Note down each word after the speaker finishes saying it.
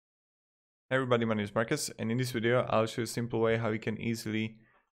Hey everybody, my name is Marcus, and in this video I'll show you a simple way how you can easily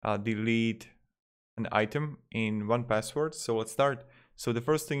delete an item in 1Password. So let's start. So the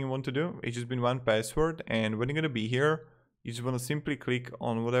first thing you want to do is just be in 1Password, and when you're going to be here, you just want to simply click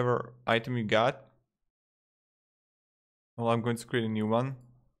on whatever item you got. Well, I'm going to create a new one.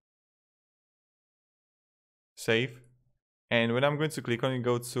 Save. And when I'm going to click on it,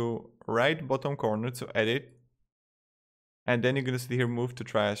 go to right bottom corner to edit. And then you're going to see here move to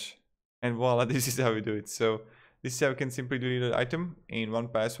trash. And voila, this is how we do it. So this is how you can simply delete an item in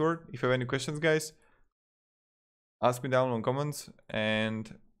 1Password. If you have any questions, guys, ask me down in comments,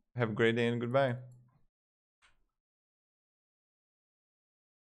 and have a great day and goodbye.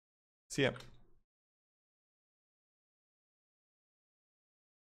 See ya.